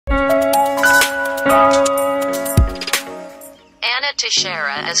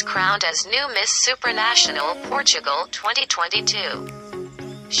Teixeira is crowned as new Miss Supranational Portugal 2022.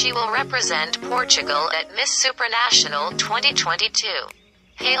 She will represent Portugal at Miss Supranational 2022.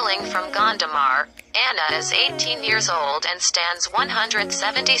 Hailing from Gondomar, Anna is 18 years old and stands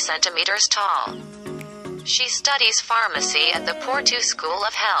 170 centimeters tall. She studies pharmacy at the Porto School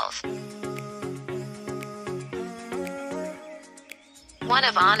of Health. One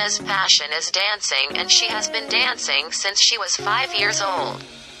of Anna's passion is dancing, and she has been dancing since she was 5 years old.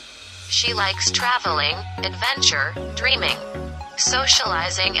 She likes traveling, adventure, dreaming,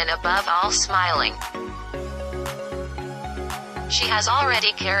 socializing, and above all smiling. She has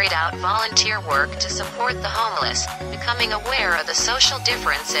already carried out volunteer work to support the homeless, becoming aware of the social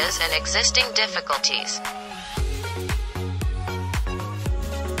differences and existing difficulties.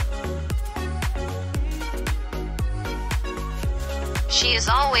 She is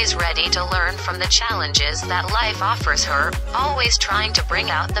always ready to learn from the challenges that life offers her, always trying to bring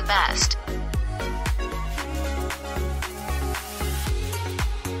out the best.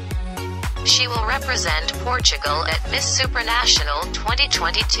 She will represent Portugal at Miss Supranational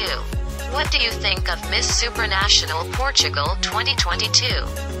 2022. What do you think of Miss Supranational Portugal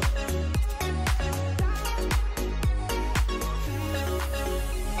 2022?